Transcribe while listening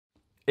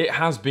It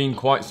has been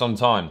quite some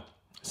time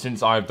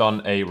since I've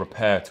done a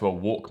repair to a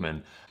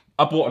Walkman.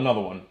 I bought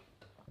another one.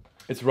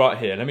 It's right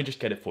here. Let me just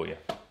get it for you.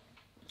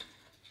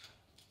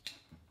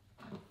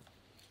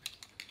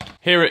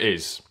 Here it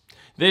is.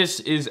 This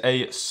is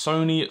a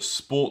Sony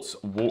Sports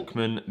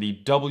Walkman, the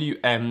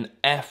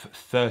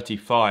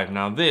WM-F35.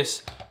 Now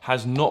this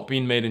has not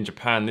been made in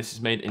Japan, this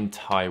is made in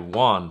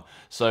Taiwan.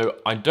 So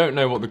I don't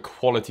know what the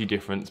quality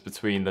difference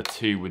between the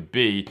two would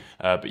be,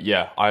 but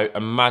yeah, I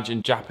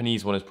imagine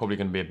Japanese one is probably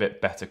going to be a bit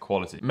better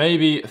quality.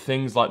 Maybe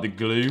things like the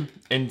glue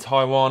in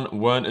Taiwan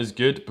weren't as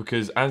good,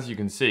 because as you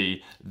can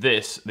see,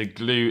 the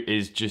glue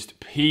is just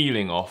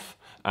peeling off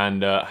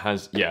and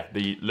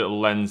the little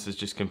lens has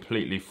just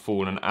completely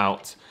fallen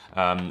out.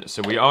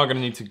 So we are going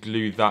to need to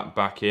glue that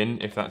back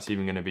in, if that's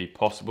even going to be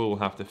possible. We'll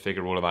have to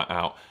figure all of that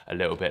out a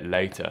little bit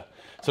later.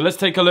 So let's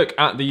take a look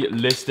at the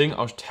listing.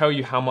 I'll tell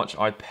you how much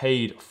I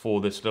paid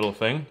for this little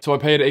thing. So I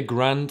paid a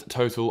grand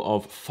total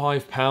of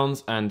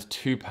 £5 and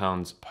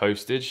 £2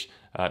 postage.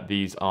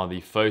 These are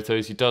the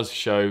photos. He does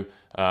show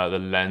the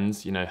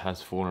lens, you know,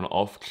 has fallen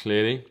off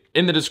clearly.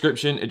 In the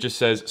description, it just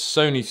says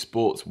Sony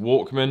Sports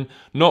Walkman,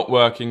 not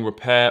working,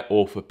 repair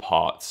or for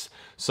parts.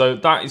 So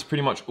that is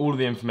pretty much all of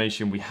the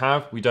information we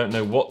have. We don't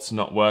know what's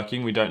not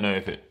working. We don't know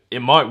if it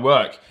might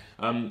work.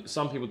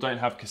 Some people don't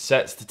have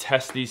cassettes to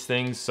test these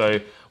things.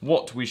 So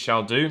what we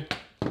shall do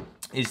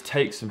is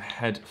take some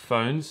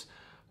headphones,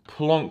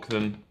 plonk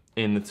them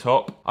in the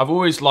top. I've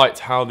always liked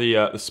how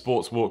the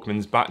Sports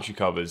Walkman's battery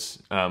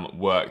covers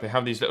work. They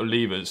have these little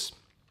levers,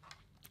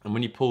 and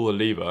when you pull the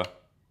lever,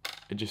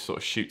 it just sort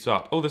of shoots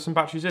up. Oh, there's some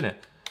batteries in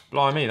it.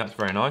 Blimey, that's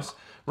very nice.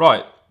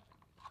 Right,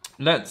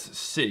 let's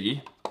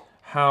see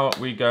how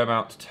we go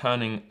about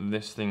turning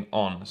this thing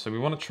on. So we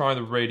want to try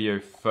the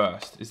radio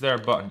first. Is there a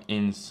button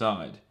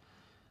inside?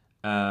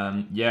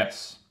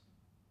 Yes.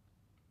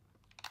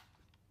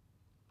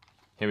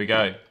 Here we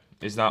go.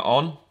 Is that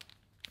on?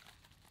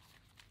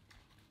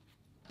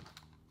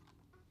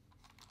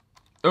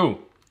 Oh.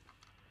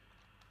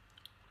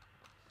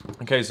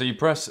 Okay, so you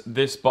press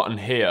this button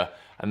here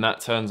and that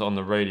turns on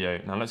the radio.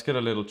 Now let's get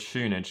a little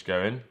tunage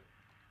going.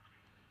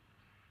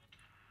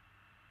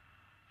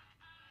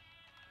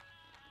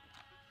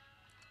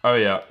 Oh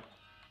yeah.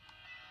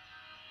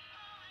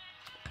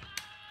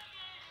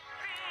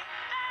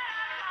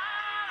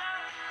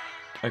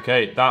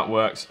 Okay, that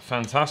works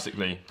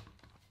fantastically.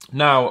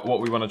 Now what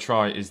we want to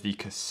try is the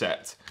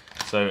cassette.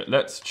 So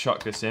let's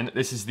chuck this in.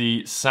 This is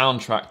the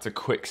soundtrack to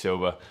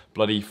Quicksilver.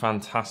 Bloody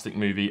fantastic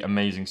movie,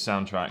 amazing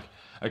soundtrack.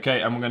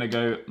 Okay, and we're going to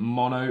go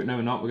mono. No,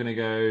 we're not. We're going to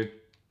go...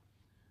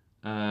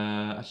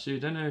 actually, I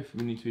don't know if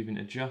we need to even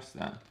adjust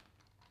that.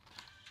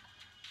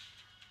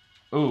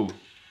 Ooh.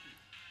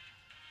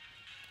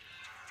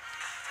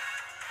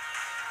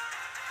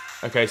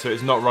 Okay, so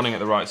it's not running at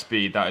the right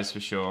speed, that is for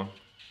sure.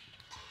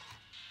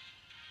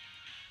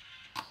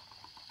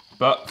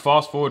 But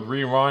fast forward,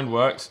 rewind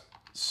works.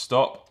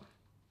 Stop.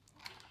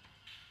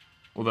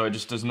 Although it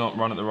just does not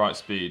run at the right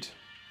speed.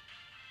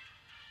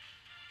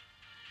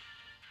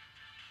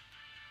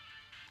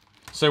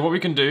 So what we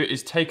can do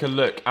is take a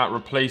look at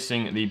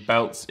replacing the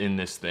belts in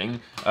this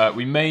thing.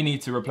 We may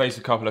need to replace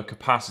a couple of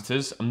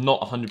capacitors. I'm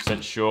not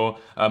 100% sure.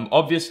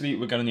 Obviously,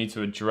 we're going to need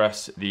to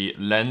address the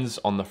lens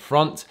on the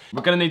front.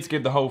 We're going to need to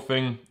give the whole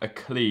thing a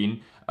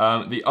clean.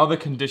 The other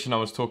condition I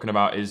was talking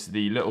about is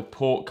the little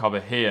port cover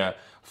here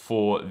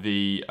for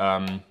the,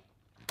 I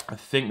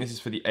think this is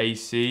for the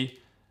AC,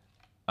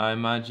 I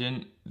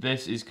imagine.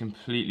 This is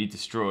completely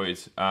destroyed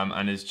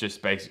and is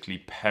just basically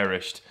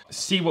perished.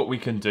 See what we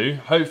can do.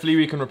 Hopefully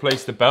we can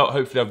replace the belt.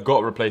 Hopefully I've got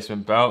a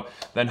replacement belt.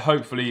 Then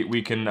hopefully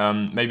we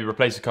can maybe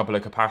replace a couple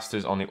of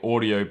capacitors on the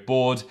audio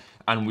board,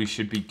 and we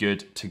should be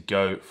good to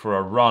go for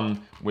a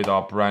run with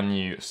our brand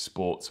new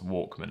Sports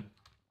Walkman.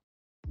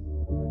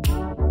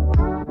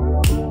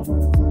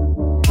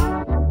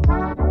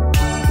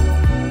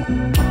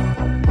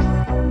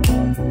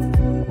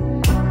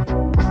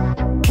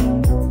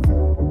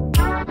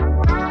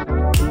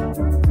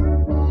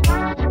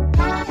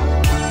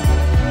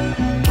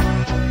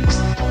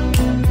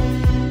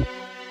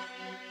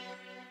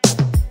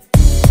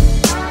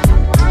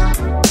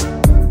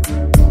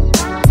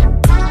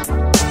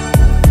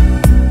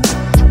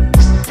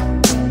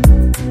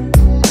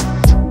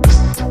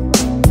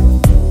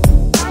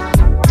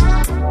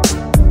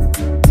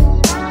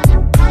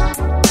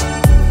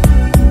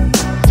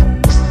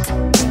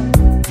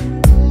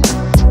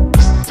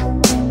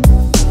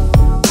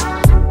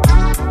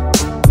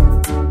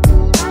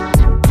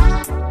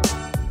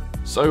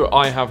 So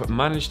I have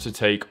managed to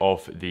take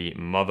off the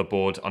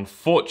motherboard.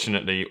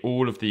 Unfortunately,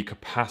 all of the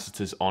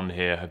capacitors on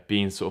here have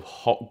been sort of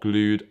hot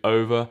glued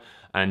over,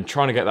 and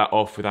trying to get that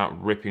off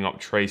without ripping up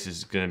traces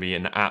is going to be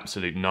an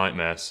absolute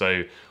nightmare.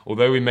 So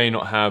although we may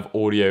not have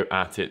audio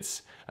at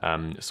its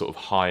sort of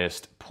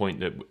highest point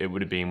that it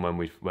would have been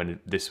when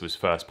this was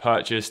first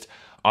purchased,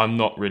 I'm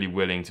not really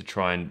willing to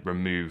try and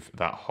remove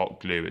that hot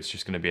glue. It's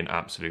just going to be an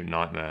absolute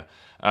nightmare.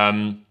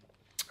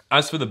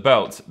 As for the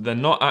belt, they're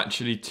not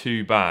actually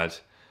too bad.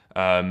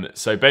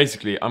 So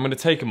basically, I'm going to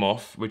take them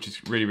off, which is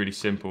really, really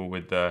simple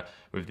with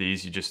with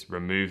these, you just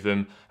remove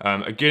them.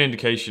 A good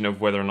indication of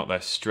whether or not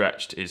they're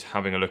stretched is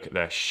having a look at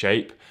their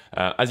shape.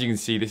 As you can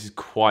see, this is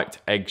quite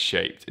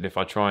egg-shaped, and if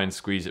I try and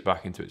squeeze it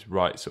back into its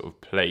right sort of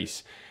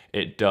place,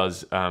 it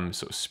does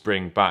sort of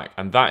spring back,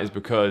 and that is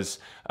because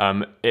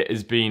it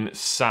has been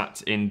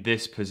sat in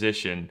this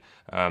position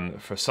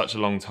for such a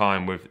long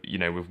time, with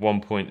with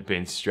one point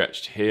being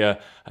stretched here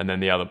and then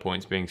the other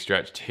points being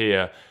stretched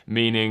here,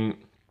 meaning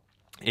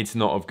it's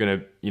not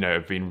going to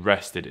have been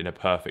rested in a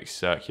perfect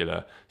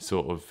circular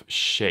sort of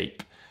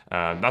shape.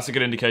 That's a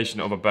good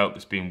indication of a belt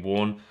that's been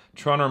worn.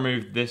 Trying to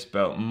remove this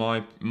belt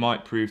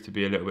might prove to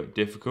be a little bit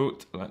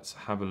difficult. Let's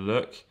have a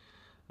look.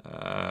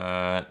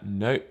 No,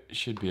 it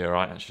should be all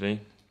right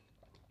actually.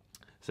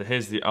 So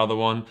here's the other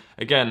one.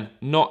 Again,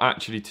 not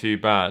actually too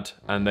bad,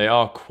 and they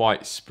are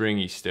quite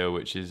springy still,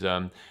 which is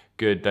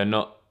good. They're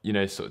not,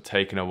 sort of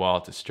taking a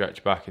while to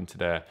stretch back into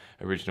their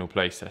original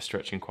place. They're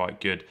stretching quite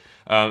good.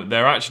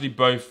 They're actually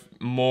both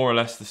more or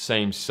less the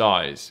same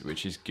size,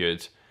 which is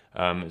good.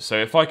 So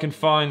if I can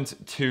find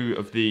two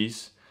of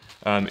these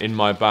in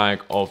my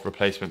bag of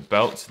replacement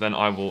belts, then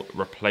I will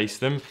replace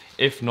them.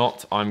 If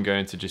not, I'm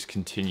going to just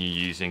continue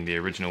using the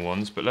original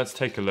ones. But let's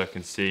take a look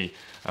and see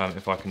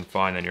if I can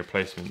find any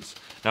replacements.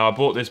 Now, I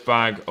bought this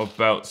bag of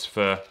belts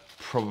for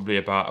probably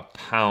about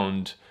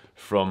 £1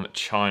 from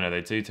China. They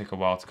do take a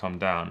while to come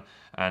down,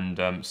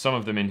 and some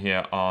of them in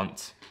here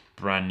aren't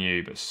brand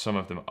new, but some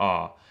of them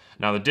are.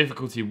 Now, the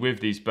difficulty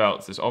with these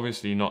belts is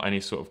obviously not any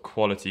sort of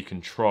quality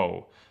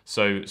control.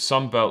 So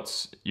some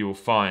belts you will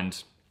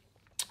find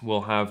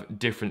will have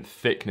different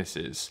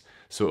thicknesses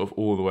sort of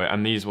all the way,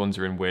 and these ones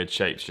are in weird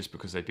shapes just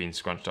because they've been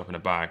scrunched up in a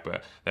bag,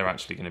 but they're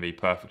actually going to be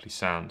perfectly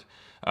sound.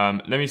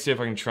 Let me see if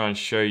I can try and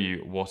show you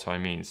what I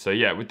mean. So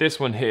yeah, with this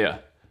one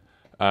here,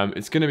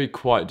 it's going to be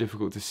quite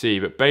difficult to see,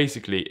 but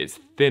basically it's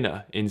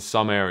thinner in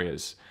some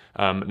areas.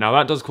 Now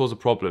that does cause a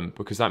problem,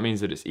 because that means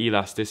that its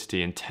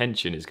elasticity and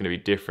tension is going to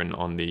be different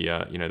on the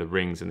the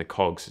rings and the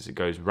cogs as it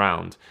goes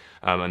round,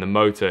 and the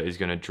motor is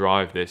going to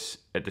drive this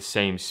at the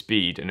same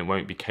speed, and it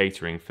won't be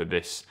catering for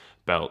this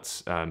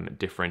belt's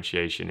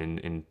differentiation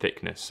in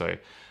thickness. So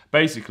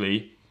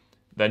basically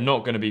they're not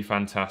going to be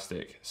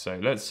fantastic. So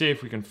let's see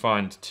if we can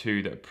find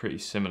two that are pretty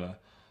similar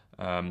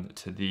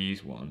to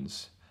these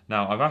ones.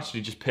 Now I've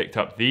actually just picked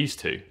up these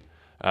two,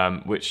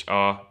 which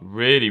are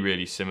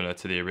really similar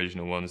to the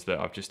original ones that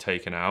I've just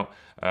taken out.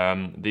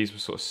 These were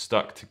sort of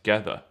stuck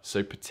together,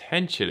 so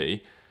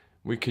potentially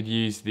we could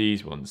use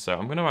these ones. So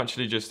I'm going to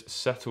actually just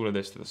set all of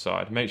this to the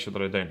side, make sure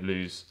that I don't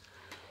lose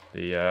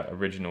the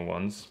original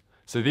ones.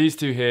 So these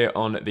two here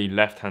on the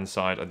left hand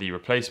side are the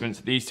replacements.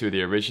 These two are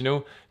the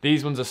original.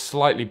 These ones are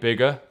slightly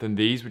bigger than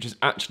these, which is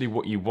actually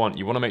what you want.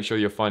 You want to make sure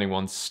you're finding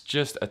ones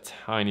just a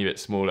tiny bit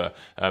smaller,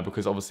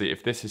 because obviously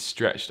if this is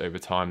stretched over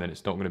time, then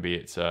it's not going to be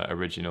its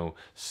original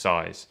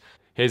size.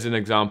 Here's an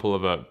example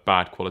of a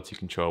bad quality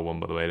control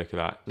one, by the way. Look at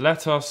that.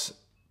 Let us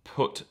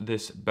put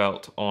this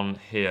belt on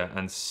here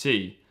and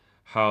see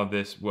how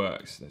this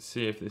works. Let's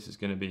see if this is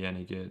going to be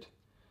any good.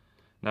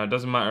 Now, it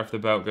doesn't matter if the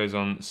belt goes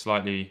on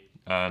slightly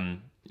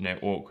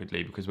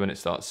awkwardly, because when it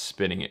starts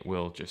spinning it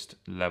will just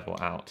level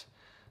out.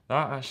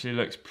 That actually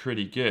looks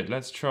pretty good.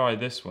 Let's try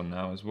this one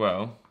now as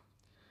well.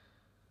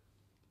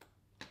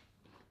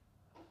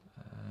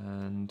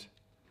 And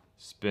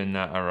spin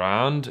that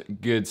around.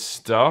 Good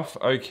stuff.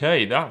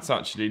 Okay, that's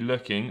actually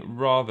looking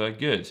rather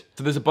good.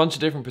 So there's a bunch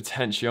of different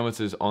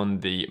potentiometers on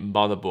the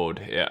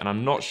motherboard here, and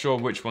I'm not sure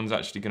which one's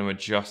actually going to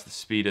adjust the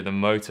speed of the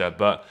motor,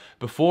 but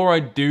before I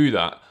do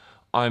that,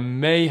 I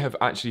may have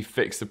actually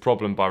fixed the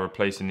problem by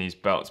replacing these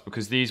belts,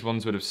 because these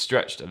ones would have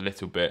stretched a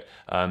little bit.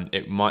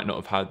 It might not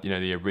have had,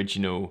 the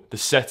original, the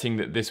setting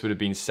that this would have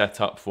been set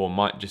up for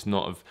might just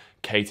not have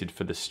catered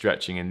for the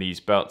stretching in these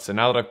belts. So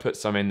now that I've put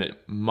some in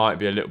that might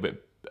be a little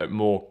bit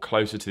more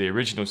closer to the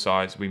original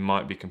size, we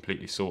might be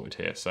completely sorted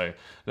here. So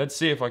let's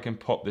see if I can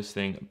pop this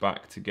thing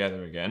back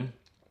together again.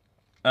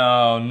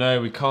 Oh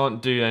no, we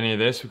can't do any of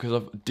this because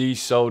I've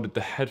desoldered the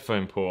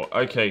headphone port.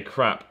 Okay,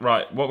 crap.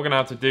 Right, what we're gonna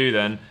have to do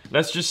then,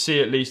 let's just see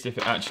at least if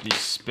it actually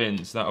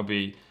spins. That'll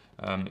be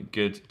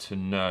good to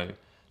know.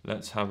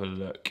 Let's have a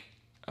look.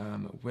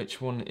 Which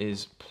one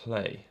is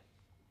play?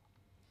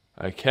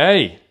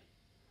 Okay,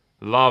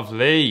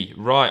 lovely.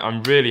 Right,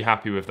 I'm really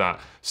happy with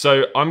that.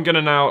 So I'm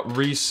gonna now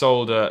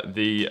resolder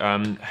the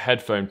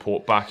headphone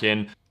port back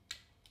in.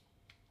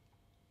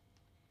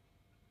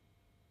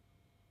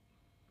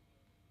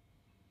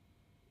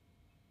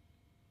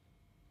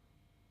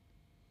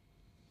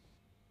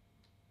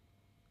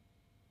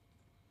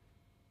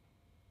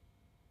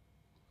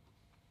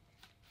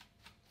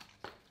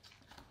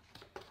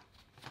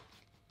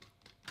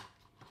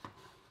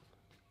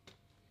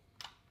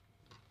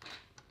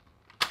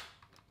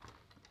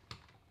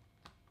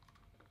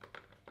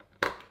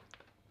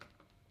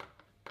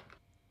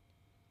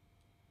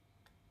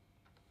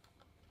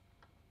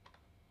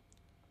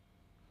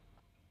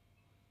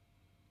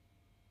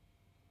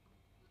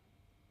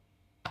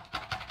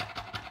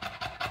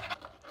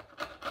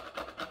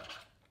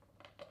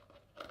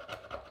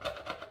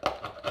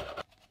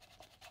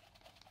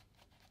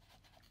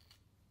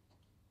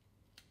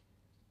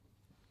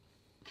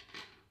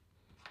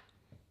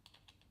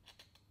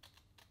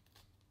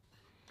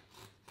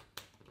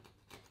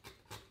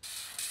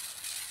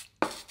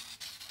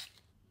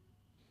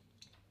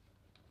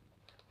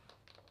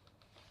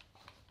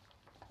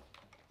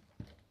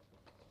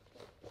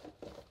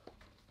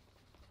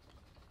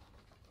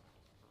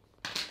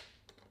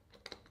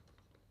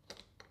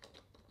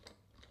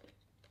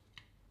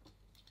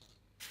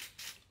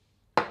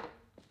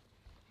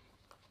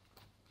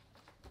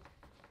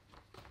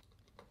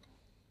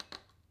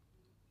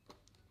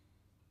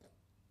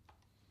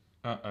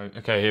 Uh-oh.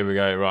 Okay, here we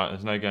go. Right,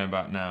 there's no going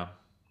back now.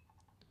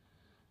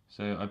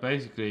 So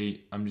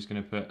I'm just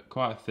going to put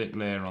quite a thick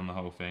layer on the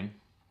whole thing.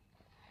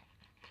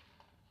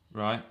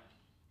 Right.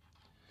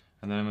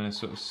 And then I'm going to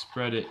sort of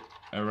spread it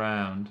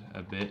around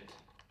a bit,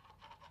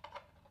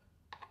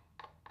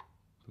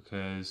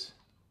 because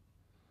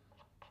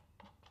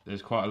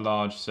there's quite a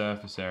large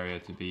surface area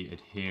to be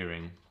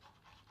adhering.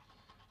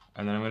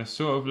 And then I'm going to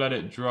sort of let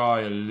it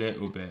dry a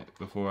little bit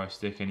before I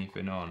stick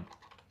anything on.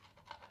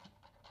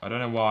 I don't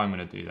know why I'm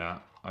going to do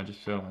that. I just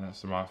feel like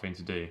that's the right thing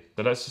to do.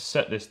 So let's just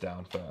set this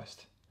down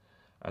first.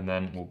 And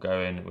then we'll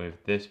go in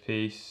with this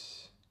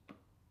piece.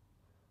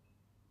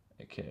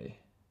 Okay.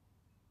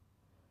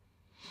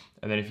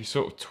 And then if you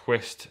sort of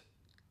twist,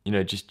 you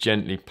know, just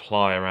gently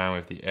ply around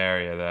with the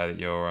area there that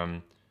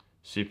you're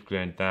super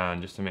gluing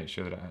down, just to make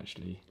sure that it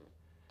actually,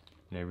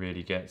 you know,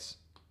 really gets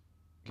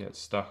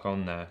stuck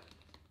on there.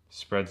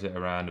 Spreads it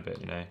around a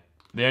bit, you know.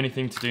 The only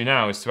thing to do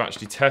now is to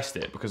actually test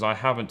it, because I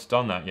haven't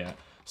done that yet.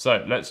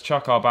 So let's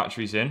chuck our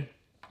batteries in.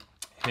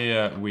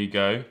 Here we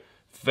go.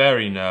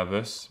 Very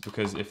nervous,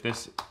 because if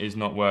this is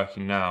not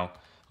working now,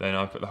 then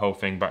I put the whole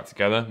thing back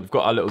together. We've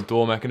got our little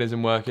door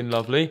mechanism working,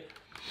 lovely.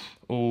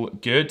 All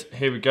good.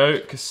 Here we go.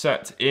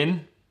 Cassette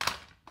in.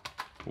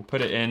 We'll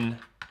put it in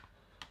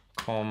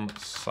comme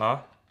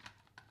ça.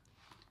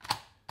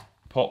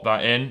 Pop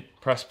that in.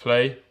 Press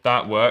play.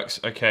 That works.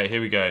 Okay, here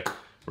we go.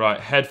 Right,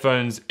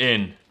 headphones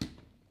in.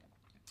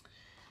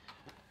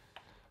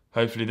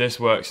 Hopefully this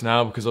works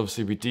now, because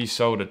obviously we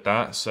desoldered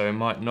that, so it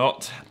might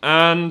not.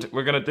 And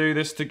we're going to do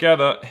this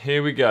together.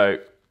 Here we go.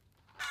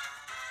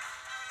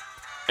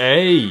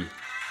 Hey!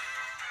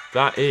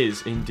 That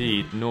is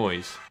indeed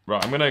noise.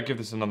 Right, I'm going to give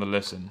this another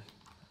listen.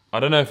 I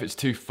don't know if it's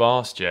too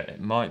fast yet.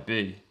 It might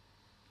be.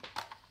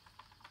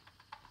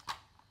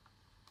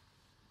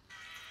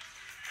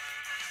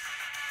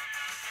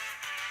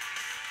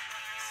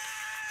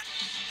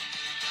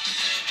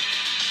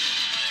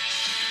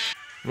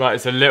 Right,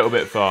 it's a little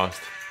bit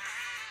fast.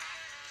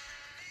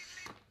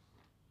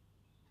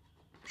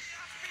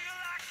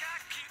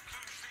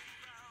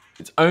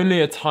 It's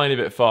only a tiny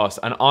bit fast,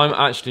 and I'm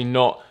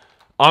not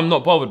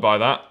bothered by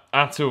that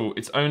at all.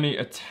 It's only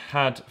a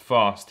tad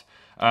fast.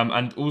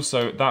 And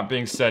also, that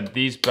being said,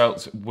 these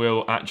belts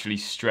will actually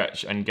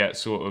stretch and get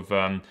sort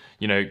of,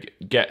 you know,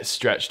 get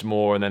stretched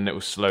more, and then it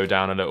will slow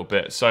down a little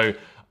bit. So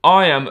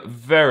I am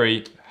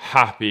very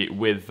happy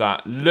with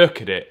that.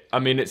 Look at it. I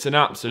mean, it's an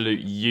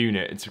absolute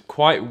unit. It's a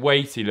quite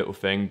weighty little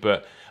thing,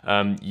 but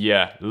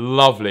yeah,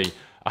 lovely.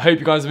 I hope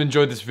you guys have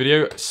enjoyed this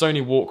video.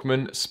 Sony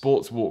Walkman,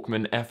 Sports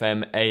Walkman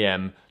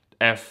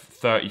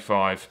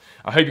WM-F35.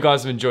 I hope you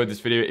guys have enjoyed this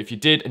video. If you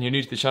did and you're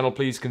new to the channel,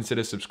 please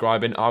consider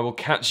subscribing. I will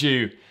catch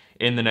you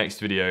in the next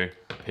video.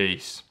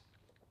 Peace.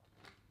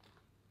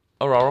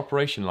 Oh, our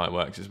operation light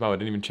works as well. I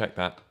didn't even check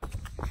that.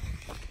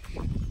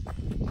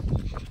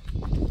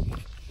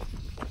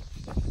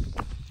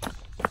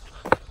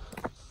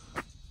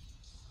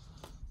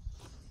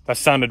 That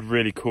sounded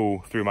really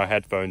cool through my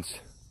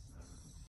headphones.